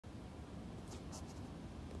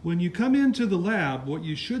When you come into the lab, what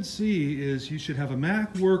you should see is you should have a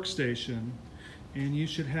Mac workstation and you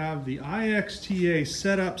should have the iXTA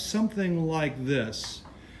set up something like this.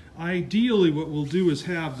 Ideally, what we'll do is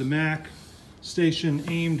have the Mac station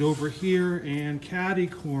aimed over here and caddy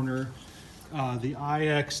corner the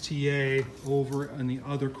iXTA over in the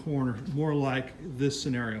other corner, more like this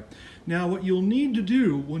scenario. Now, what you'll need to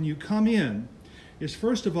do when you come in is,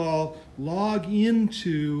 first of all, log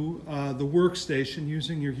into the workstation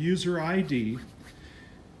using your user ID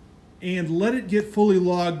and let it get fully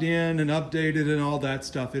logged in and updated and all that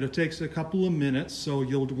stuff. It takes a couple of minutes, so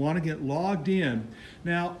you'll want to get logged in.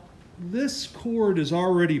 Now, this cord is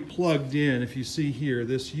already plugged in. If you see here,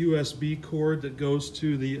 this USB cord that goes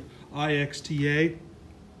to the iXTA.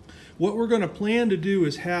 What we're going to plan to do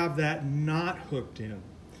is have that not hooked in.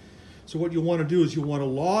 So what you'll want to do is you'll want to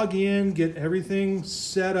log in, get everything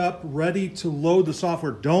set up, ready to load the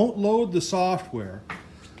software. Don't load the software.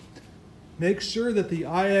 Make sure that the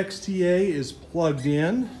iXTA is plugged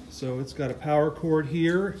in. So it's got a power cord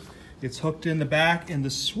here. It's hooked in the back, and the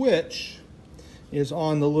switch is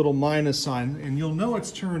on the little minus sign. And you'll know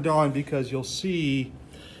it's turned on because you'll see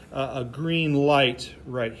a green light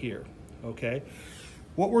right here. Okay.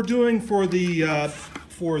 What we're doing for the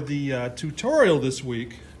tutorial this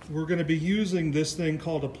week, we're going to be using this thing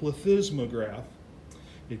called a plethysmograph.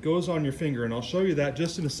 It goes on your finger, and I'll show you that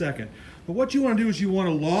just in a second. But what you want to do is you want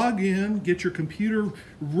to log in, get your computer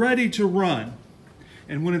ready to run.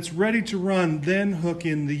 And when it's ready to run, then hook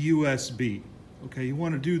in the USB. Okay, you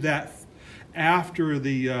want to do that after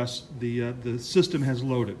the system has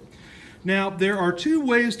loaded. Now, there are two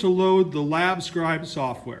ways to load the LabScribe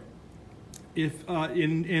software.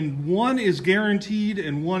 And one is guaranteed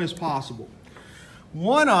and one is possible.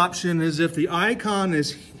 One option is if the icon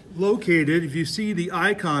is located, if you see the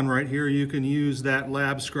icon right here, you can use that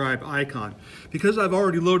LabScribe icon. Because I've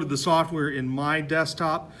already loaded the software in my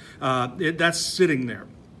desktop, that's sitting there.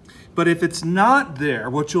 But if it's not there,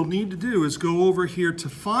 what you'll need to do is go over here to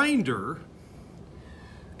Finder,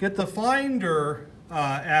 get the Finder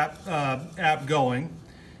app going,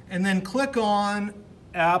 and then click on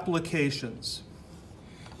Applications.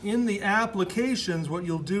 In the applications, what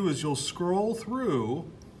you'll do is you'll scroll through,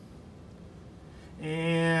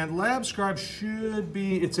 and LabScribe should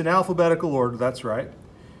be, it's in alphabetical order, that's right.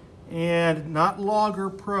 And not Logger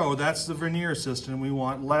Pro, that's the Vernier system. We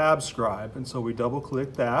want LabScribe, and so we double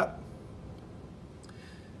click that.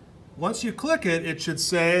 Once you click it, it should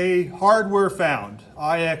say hardware found,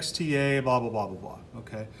 iXTA, blah, blah, blah, blah, blah.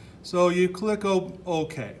 Okay, so you click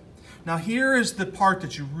OK. Now here is the part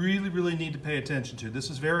that you really need to pay attention to. This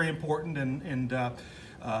is very important, and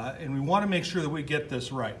we want to make sure that we get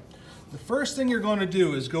this right. The first thing you're going to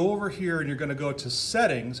do is go over here and you're going to go to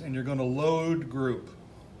Settings and you're going to load group.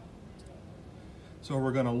 So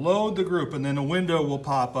we're going to load the group, and then a window will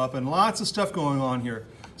pop up and lots of stuff going on here.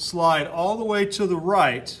 Slide all the way to the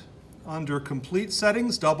right under Complete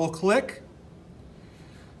Settings, double click.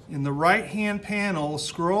 In the right-hand panel,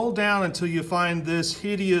 scroll down until you find this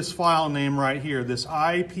hideous file name right here, this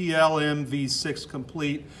iplmv6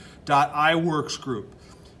 complete.iWorx group.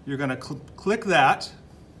 You're going to click that,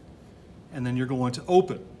 and then you're going to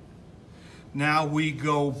open. Now we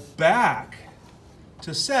go back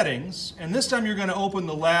to Settings, and this time you're going to open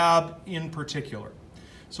the lab in particular.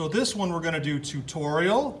 So this one we're going to do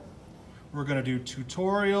Tutorial. We're going to do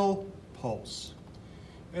Tutorial Pulse.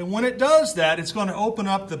 And when it does that, it's going to open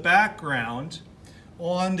up the background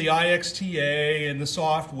on the iXTA and the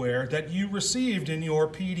software that you received in your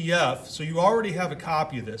PDF. So you already have a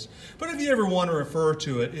copy of this. But if you ever want to refer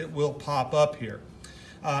to it, it will pop up here.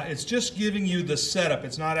 It's just giving you the setup.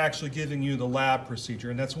 It's not actually giving you the lab procedure.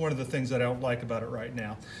 And that's one of the things that I don't like about it right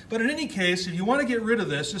now. But in any case, if you want to get rid of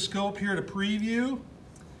this, just go up here to Preview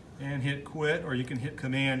and hit Quit, or you can hit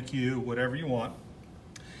Command Q, whatever you want.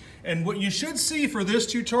 And what you should see for this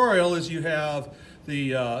tutorial is you have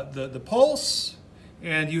the pulse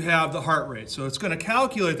and you have the heart rate. So it's going to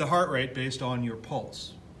calculate the heart rate based on your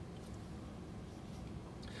pulse.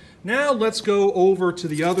 Now let's go over to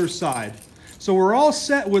the other side. So we're all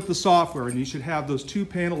set with the software, and you should have those two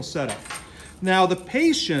panels set up. Now the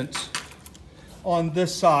patient on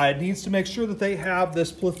this side needs to make sure that they have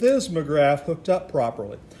this plethysmograph hooked up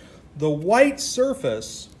properly. The white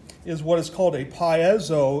surface is what is called a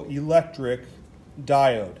piezoelectric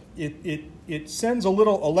diode. It sends a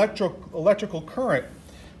little electrical current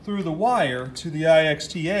through the wire to the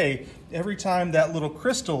iXTA every time that little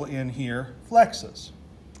crystal in here flexes.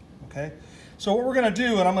 Okay? So what we're going to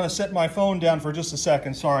do, and I'm going to set my phone down for just a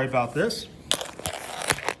second, sorry about this.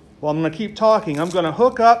 Well, I'm going to keep talking. I'm going to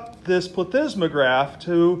hook up this plethysmograph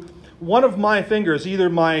to one of my fingers, either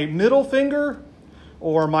my middle finger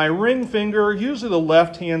or my ring finger, usually the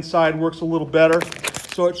left-hand side works a little better.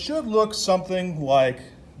 So it should look something like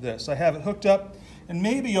this. I have it hooked up and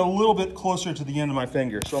maybe a little bit closer to the end of my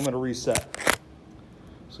finger, so I'm going to reset.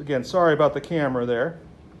 So again, sorry about the camera there.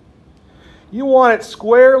 You want it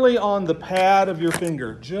squarely on the pad of your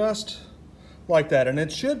finger, just like that, and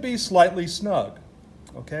it should be slightly snug,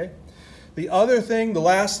 okay? The other thing, the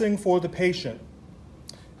last thing for the patient,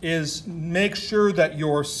 is make sure that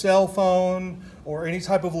your cell phone or any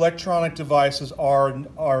type of electronic devices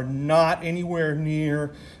are not anywhere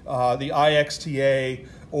near the IXTA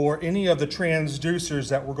or any of the transducers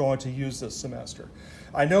that we're going to use this semester.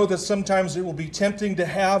 I know that sometimes it will be tempting to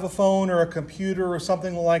have a phone or a computer or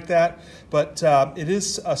something like that, but it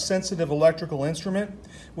is a sensitive electrical instrument,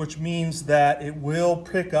 which means that it will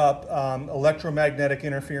pick up electromagnetic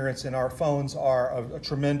interference, and our phones are a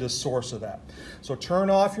tremendous source of that. So turn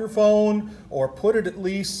off your phone or put it at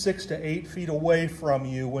least 6 to 8 feet away from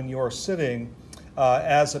you when you're sitting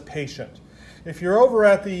as a patient. If you're over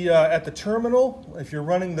at the terminal, if you're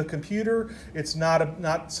running the computer, it's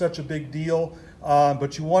not such a big deal,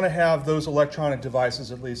 but you want to have those electronic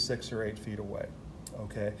devices at least 6 or 8 feet away.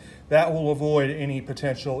 Okay, that will avoid any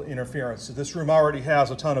potential interference. So this room already has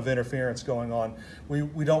a ton of interference going on.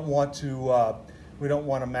 We don't want to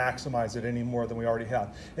maximize it any more than we already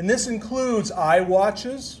have. And this includes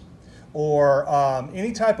iWatches or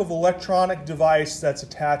any type of electronic device that's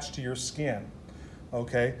attached to your skin.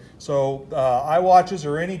 Okay, so iWatches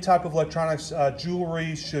or any type of electronics,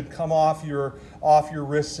 jewelry should come off your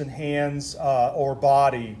wrists and hands or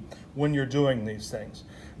body when you're doing these things.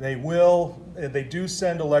 They do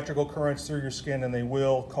send electrical currents through your skin, and they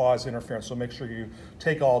will cause interference, so make sure you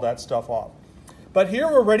take all that stuff off. But here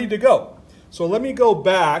we're ready to go. So let me go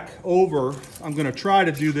back over. I'm going to try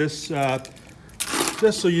to do this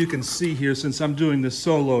just so you can see here, since I'm doing this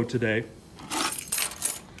solo today.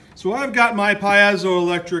 So I've got my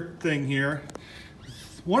piezoelectric thing here.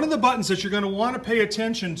 One of the buttons that you're going to want to pay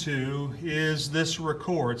attention to is this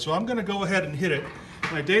record. So I'm going to go ahead and hit it.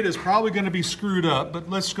 My data is probably going to be screwed up,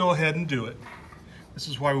 but let's go ahead and do it. This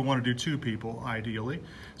is why we want to do 2 people, ideally.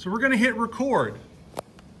 So we're going to hit record.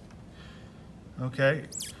 Okay.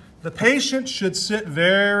 The patient should sit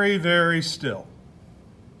very, very still.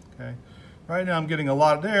 Okay. Right now I'm getting a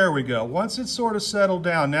lot. There we go. Once it's sort of settled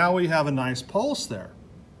down, now we have a nice pulse there.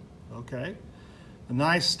 Okay. A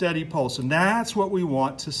nice steady pulse, and that's what we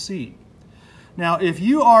want to see. Now, if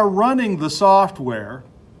you are running the software,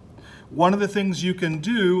 one of the things you can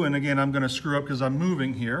do, and again, I'm going to screw up because I'm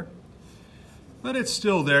moving here, but it's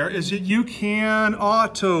still there, is that you can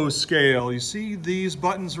auto scale. You see these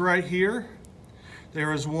buttons right here?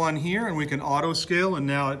 There is one here, and we can auto scale, and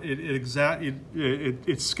now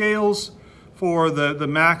it scales for the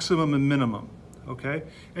maximum and minimum. Okay,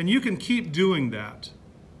 and you can keep doing that.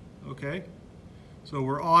 Okay, so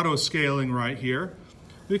we're auto scaling right here.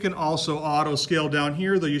 We can also auto scale down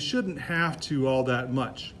here, though you shouldn't have to all that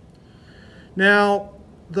much. Now,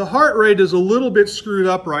 the heart rate is a little bit screwed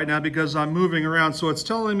up right now because I'm moving around, so it's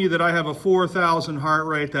telling me that I have a 4,000 heart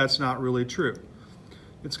rate. That's not really true.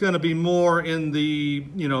 It's going to be more in the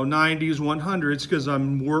 90s, 100s because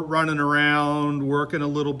I'm running around, working a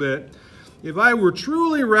little bit. If I were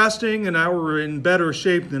truly resting and I were in better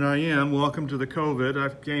shape than I am, welcome to the COVID.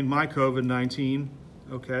 I've gained my COVID-19,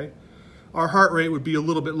 okay? Our heart rate would be a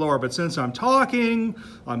little bit lower, but since I'm talking,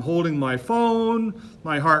 I'm holding my phone,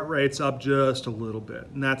 my heart rate's up just a little bit,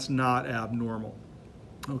 and that's not abnormal,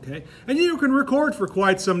 okay? And you can record for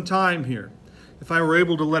quite some time here. If I were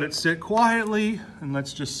able to let it sit quietly, and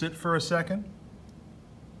let's just sit for a second.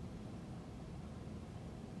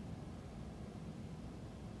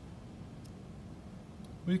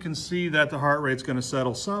 We can see that the heart rate's going to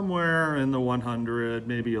settle somewhere in the 100,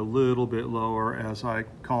 maybe a little bit lower as I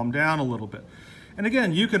calm down a little bit. And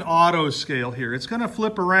again, you can auto scale here. It's going to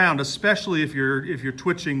flip around, especially if you're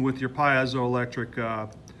twitching with your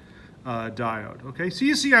piezoelectric diode. Okay, so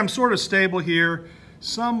you see I'm sort of stable here,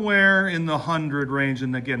 somewhere in the 100 range,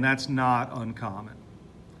 and again, that's not uncommon.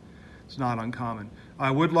 It's not uncommon.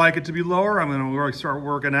 I would like it to be lower. I'm going to start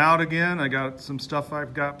working out again. I got some stuff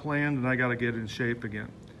I've got planned, and I got to get in shape again.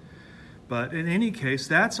 But in any case,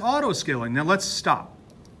 that's auto scaling. Now let's stop.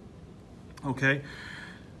 Okay.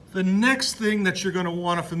 The next thing that you're going to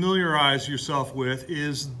want to familiarize yourself with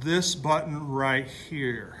is this button right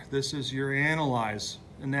here. This is your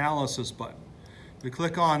analysis button. We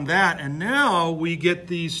click on that, and now we get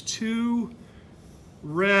these 2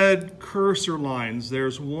 red cursor lines.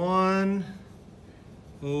 There's one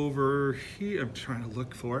over here. I'm trying to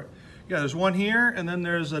look for it. Yeah, there's one here, and then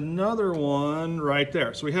there's another one right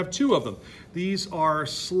there. So we have two of them. These are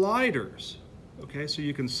sliders. Okay, so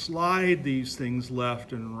you can slide these things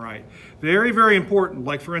left and right. Very, very important.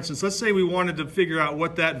 Like for instance, let's say we wanted to figure out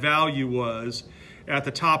what that value was at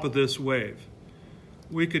the top of this wave.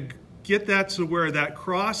 We could get that to where that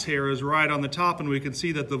crosshair is right on the top, and we can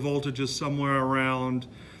see that the voltage is somewhere around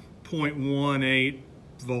 0.18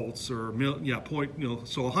 volts, or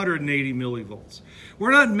so 180 millivolts.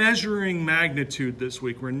 We're not measuring magnitude this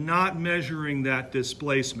week. We're not measuring that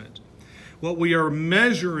displacement. What we are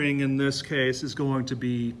measuring in this case is going to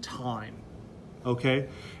be time, okay?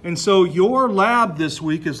 And so your lab this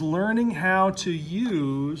week is learning how to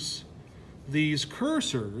use these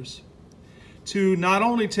cursors to not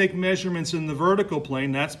only take measurements in the vertical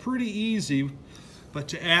plane, that's pretty easy, but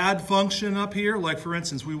to add function up here, like for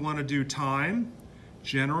instance, we want to do time,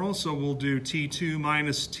 general, so we'll do T2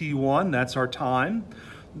 minus T1, that's our time.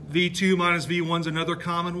 V2 minus V1 is another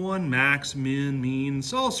common one, max, min,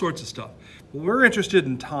 means, all sorts of stuff. But we're interested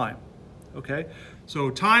in time, okay? So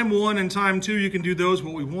time 1 and time 2, you can do those.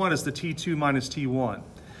 What we want is the T2 minus T1.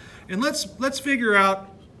 And let's figure out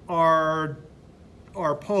our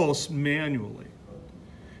pulse manually.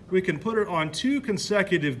 We can put it on 2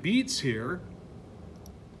 consecutive beats here,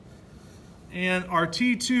 and our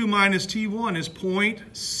T2 minus T1 is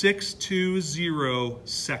 0.620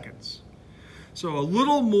 seconds. So a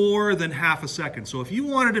little more than half a second. So if you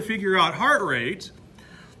wanted to figure out heart rate,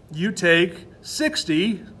 you take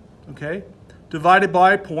 60, okay, divided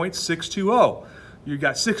by 0.620. You've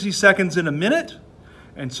got 60 seconds in a minute,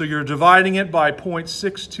 and so you're dividing it by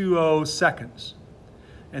 0.620 seconds.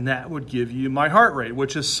 And that would give you my heart rate,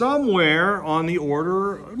 which is somewhere on the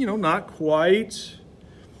order, not quite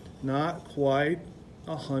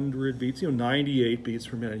 100 beats, 98 beats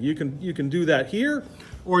per minute. You can do that here,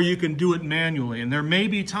 or you can do it manually. And there may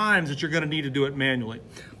be times that you're going to need to do it manually.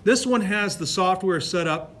 This one has the software set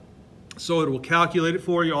up so it will calculate it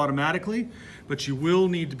for you automatically, but you will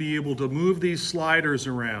need to be able to move these sliders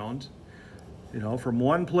around, from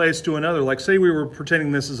one place to another. Like say we were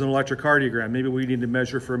pretending this is an electrocardiogram. Maybe we need to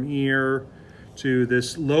measure from here to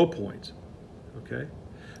this low point, okay?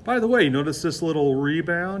 By the way, notice this little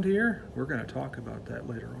rebound here? We're going to talk about that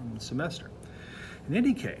later on in the semester. In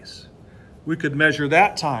any case, we could measure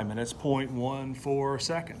that time, and it's 0.14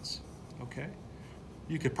 seconds, okay?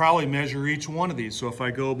 You could probably measure each one of these. So if I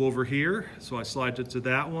go over here, so I slide it to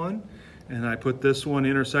that one, and I put this one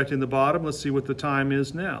intersecting the bottom, let's see what the time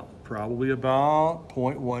is now. Probably about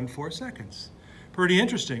 0.14 seconds. Pretty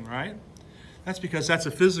interesting, right? That's because that's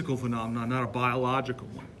a physical phenomenon, not a biological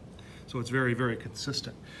one. So it's very, very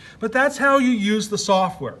consistent. But that's how you use the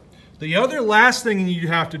software. The other last thing you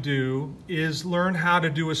have to do is learn how to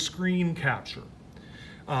do a screen capture.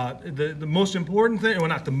 The most important thing, well,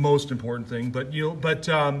 not the most important thing, but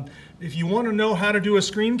if you want to know how to do a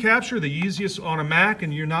screen capture, the easiest on a Mac,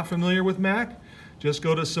 and you're not familiar with Mac, just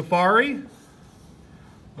go to Safari.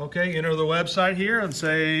 Okay, enter the website here and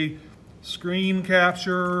say screen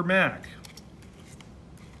capture Mac.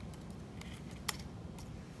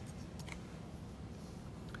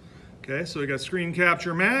 Okay, so we got screen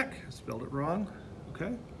capture Mac. I spelled it wrong.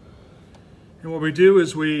 Okay. And what we do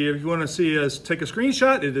is if you want to see us take a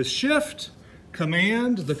screenshot, it is Shift,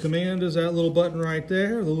 Command. The command is that little button right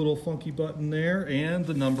there, the little funky button there, and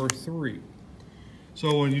the number 3.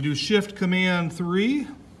 So when you do Shift, Command 3,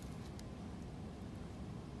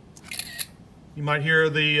 you might hear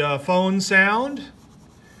the phone sound.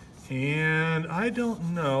 And I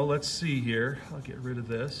don't know, let's see here. I'll get rid of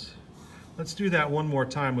this. Let's do that one more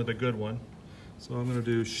time with a good one. So I'm going to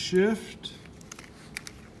do Shift,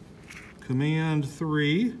 Command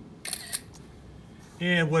 3.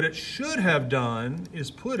 And what it should have done is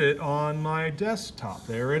put it on my desktop.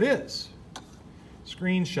 There it is.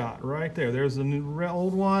 Screenshot right there. There's the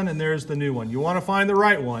old one and there's the new one. You want to find the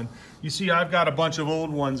right one. You see I've got a bunch of old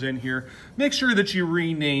ones in here. Make sure that you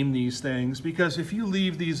rename these things, because if you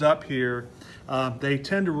leave these up here, they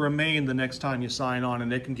tend to remain the next time you sign on, and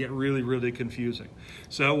they can get really, really confusing.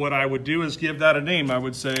 So what I would do is give that a name. I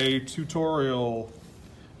would say tutorial.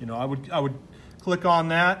 I would click on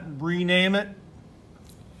that, rename it,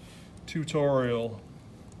 tutorial,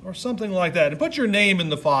 or something like that, and put your name in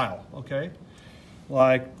the file, okay?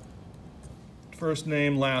 Like first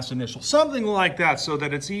name, last initial, something like that, so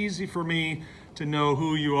that it's easy for me to know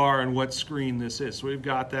who you are and what screen this is. So we've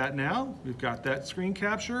got that now. We've got that screen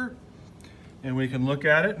capture, and we can look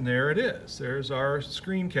at it, and there it is. There's our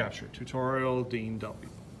screen capture, tutorial Dean W.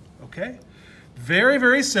 Okay? Very,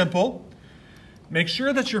 very simple. Make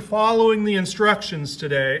sure that you're following the instructions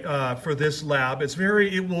today for this lab.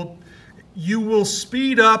 you will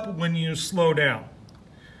speed up when you slow down.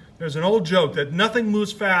 There's an old joke that nothing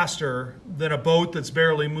moves faster than a boat that's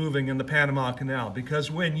barely moving in the Panama Canal,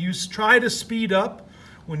 because when you try to speed up,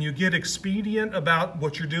 when you get expedient about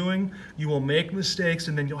what you're doing, you will make mistakes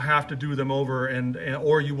and then you'll have to do them over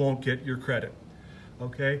or you won't get your credit.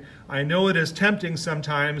 Okay? I know it is tempting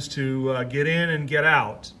sometimes to get in and get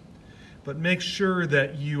out, but make sure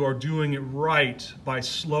that you are doing it right by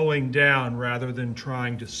slowing down rather than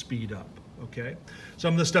trying to speed up. Okay?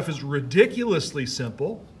 Some of this stuff is ridiculously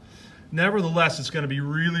simple. Nevertheless, it's going to be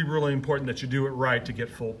really, really important that you do it right to get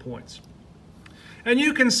full points. And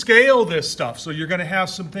you can scale this stuff. So you're going to have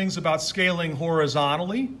some things about scaling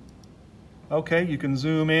horizontally. Okay, you can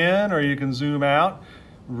zoom in or you can zoom out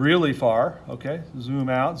really far. Okay, zoom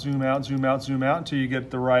out, zoom out, zoom out, zoom out until you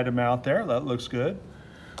get the right amount there. That looks good.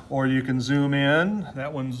 Or you can zoom in.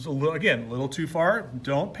 That one's, again, a little too far.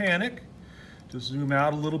 Don't panic. Just zoom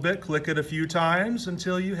out a little bit, click it a few times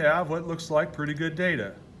until you have what looks like pretty good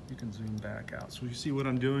data. You can zoom back out. So you see what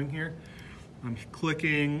I'm doing here? I'm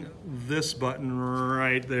clicking this button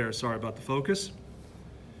right there. Sorry about the focus.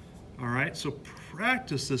 All right, so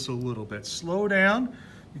practice this a little bit. Slow down.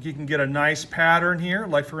 You can get a nice pattern here.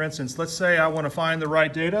 Like for instance, let's say I want to find the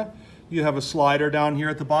right data. You have a slider down here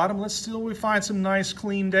at the bottom. Let's still find some nice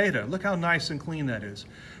clean data. Look how nice and clean that is.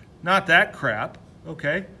 Not that crap,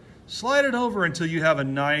 okay? Slide it over until you have a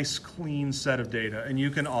nice clean set of data, and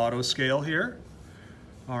you can auto scale here.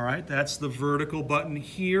 All right, that's the vertical button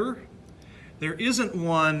here. There isn't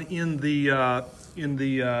one in the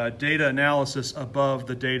data analysis above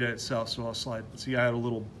the data itself, so I'll slide. See, I had a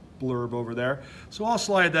little blurb over there. So I'll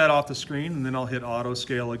slide that off the screen, and then I'll hit auto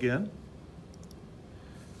scale again.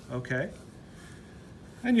 Okay.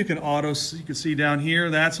 And you can see down here,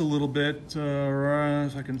 that's a little bit,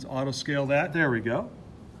 if I can auto scale that, there we go.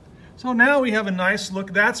 So now we have a nice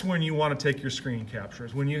look. That's when you want to take your screen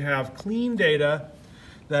captures, when you have clean data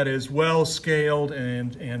that is well scaled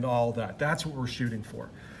and all that. That's what we're shooting for.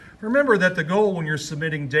 Remember that the goal when you're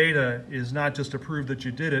submitting data is not just to prove that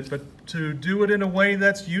you did it, but to do it in a way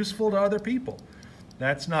that's useful to other people.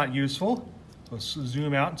 That's not useful. Let's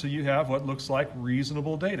zoom out until you have what looks like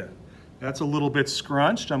reasonable data. That's a little bit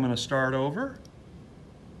scrunched. I'm going to start over.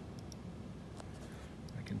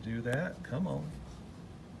 I can do that. Come on.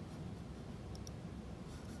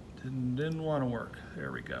 Didn't want to work.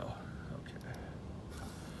 There we go.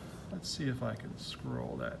 Let's see if I can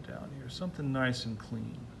scroll that down here. Something nice and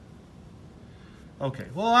clean. Okay,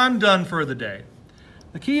 well, I'm done for the day.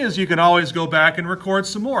 The key is you can always go back and record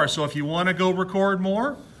some more. So if you want to go record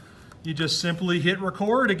more, you just simply hit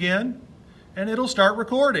record again, and it'll start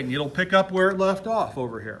recording. It'll pick up where it left off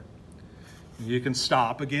over here. You can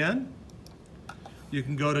stop again. You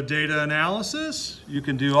can go to data analysis. You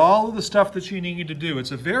can do all of the stuff that you need to do.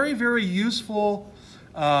 It's a very, very useful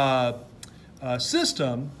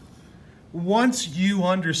system once you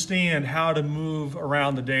understand how to move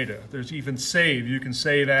around the data. There's even save. You can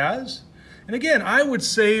save as. And again, I would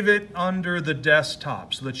save it under the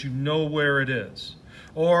desktop so that you know where it is.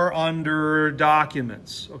 Or under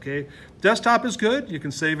documents, okay? Desktop is good. You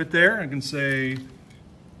can save it there. I can say,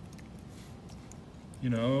 you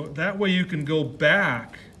know, that way you can go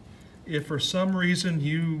back if for some reason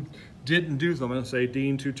you didn't do something. I'm going to say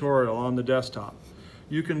Dean tutorial on the desktop.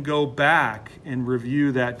 You can go back and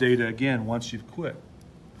review that data again once you've quit.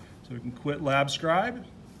 So we can quit LabScribe.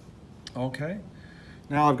 Okay.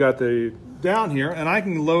 Now I've got the down here, and I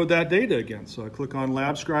can load that data again. So I click on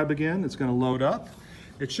LabScribe again. It's going to load up.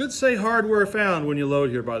 It should say hardware found when you load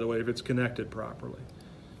here, by the way, if it's connected properly.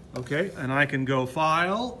 Okay, and I can go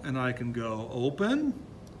File, and I can go Open.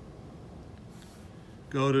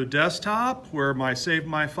 Go to Desktop, where I save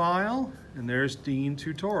my file, and there's Dean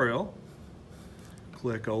Tutorial.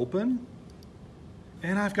 Click Open,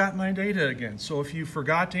 and I've got my data again. So if you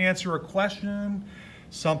forgot to answer a question,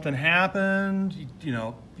 something happened, you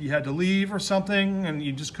know, you had to leave or something, and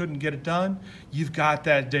you just couldn't get it done, you've got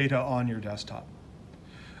that data on your desktop.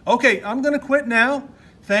 Okay, I'm going to quit now.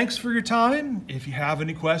 Thanks for your time. If you have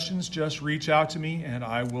any questions, just reach out to me, and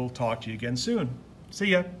I will talk to you again soon. See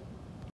ya.